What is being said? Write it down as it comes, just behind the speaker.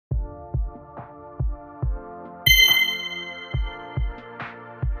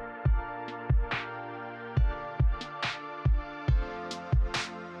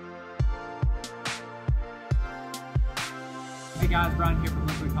guys, Bryan here from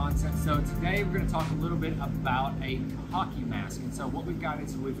Liquid Concepts. So today we're going to talk a little bit about a hockey mask. And so what we've got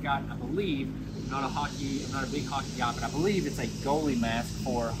is I believe, I'm not a big hockey guy, but I believe it's a goalie mask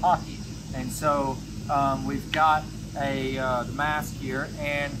for hockey. And so we've got the mask here,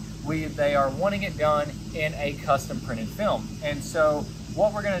 and they are wanting it done in a custom printed film. And so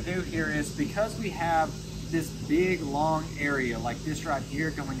what we're going to do here is, because we have this big long area like this right here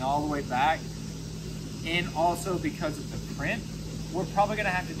going all the way back, and also because of the print, we're probably going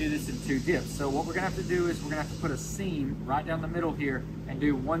to have to do this in 2 dips. So what we're going to have to do is we're going to have to put a seam right down the middle here and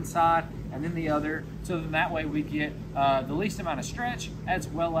do one side and then the other, so then that way we get the least amount of stretch, as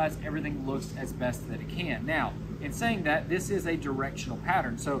well as everything looks as best that it can. Now, in saying that, this is a directional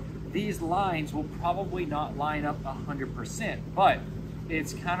pattern, so these lines will probably not line up 100%, but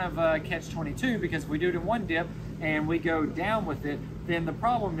it's kind of a catch-22, because if we do it in 1 dip and we go down with it, then the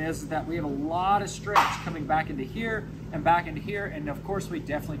problem is that we have a lot of stretch coming back into here and back into here, and of course we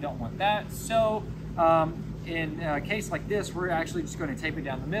definitely don't want that. So in a case like this, we're actually just going to tape it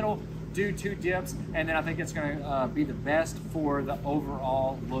down the middle, do 2 dips, and then I think it's going to be the best for the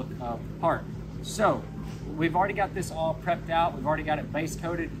overall look of the part. So we've already got this all prepped out, we've already got it base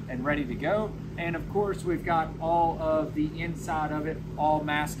coated and ready to go, and of course we've got all of the inside of it all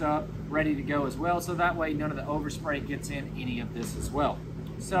masked up, ready to go as well, so that way none of the overspray gets in any of this as well.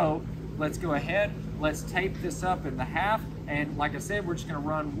 So let's go ahead, let's tape this up in the half, and like I said, we're just going to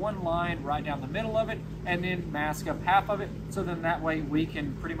run 1 line right down the middle of it and then mask up half of it, so then that way we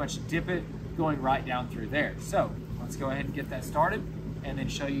can pretty much dip it going right down through there. So let's go ahead and get that started and then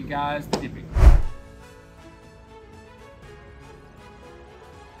show you guys the dipping.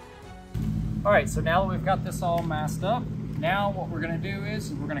 All right, so now that we've got this all masked up, now what we're gonna do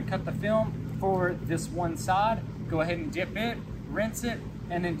is we're gonna cut the film for this one side, go ahead and dip it, rinse it,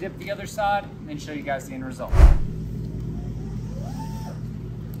 and then dip the other side, and then show you guys the end result.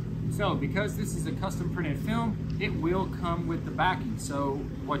 So because this is a custom printed film, it will come with the backing. So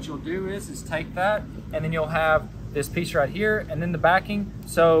what you'll do is take that, and then you'll have this piece right here, and then the backing.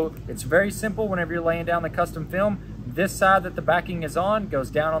 So it's very simple. Whenever you're laying down the custom film, this side that the backing is on goes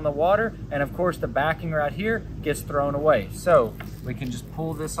down on the water, and of course the backing right here gets thrown away. So we can just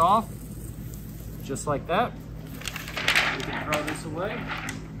pull this off just like that. We can throw this away,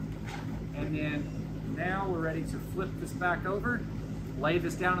 and then now we're ready to flip this back over, lay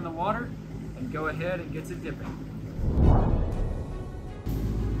this down in the water, and go ahead and get to dipping.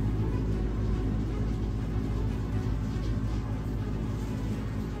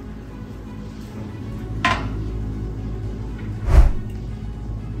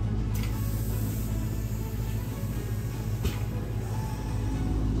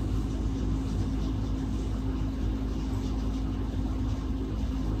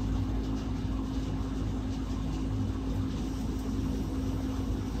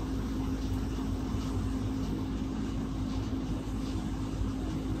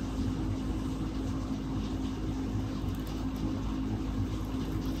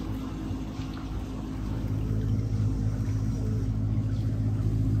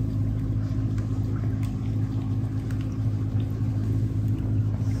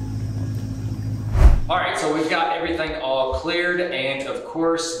 All right, so we've got everything all cleared and of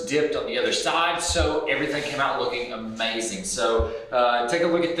course dipped on the other side, so everything came out looking amazing. So take a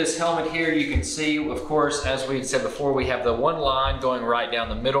look at this helmet here. You can see, of course, as we said before, we have the 1 line going right down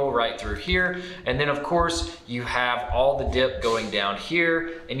the middle, right through here, and then of course you have all the dip going down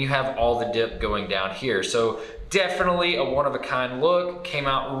here, and you have all the dip going down here. So definitely a one-of-a-kind look. Came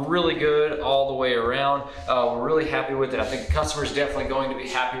out really good all the way around. We're really happy with it. I think the customer's definitely going to be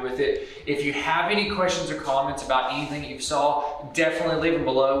happy with it. If you have any questions or comments about anything that you saw, definitely leave them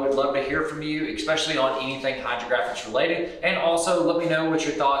below. We'd love to hear from you, especially on anything hydrographics related. And also let me know what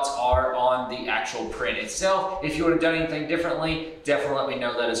your thoughts are on the actual print itself. If you would have done anything differently, definitely let me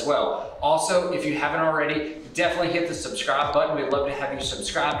know that as well. Also, if you haven't already, definitely hit the subscribe button. We'd love to have you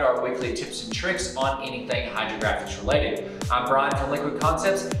subscribe to our weekly tips and tricks on anything hydrographics related. I'm Bryan from Liquid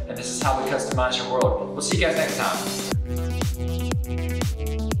Concepts, and this is how we customize your world. We'll see you guys next time.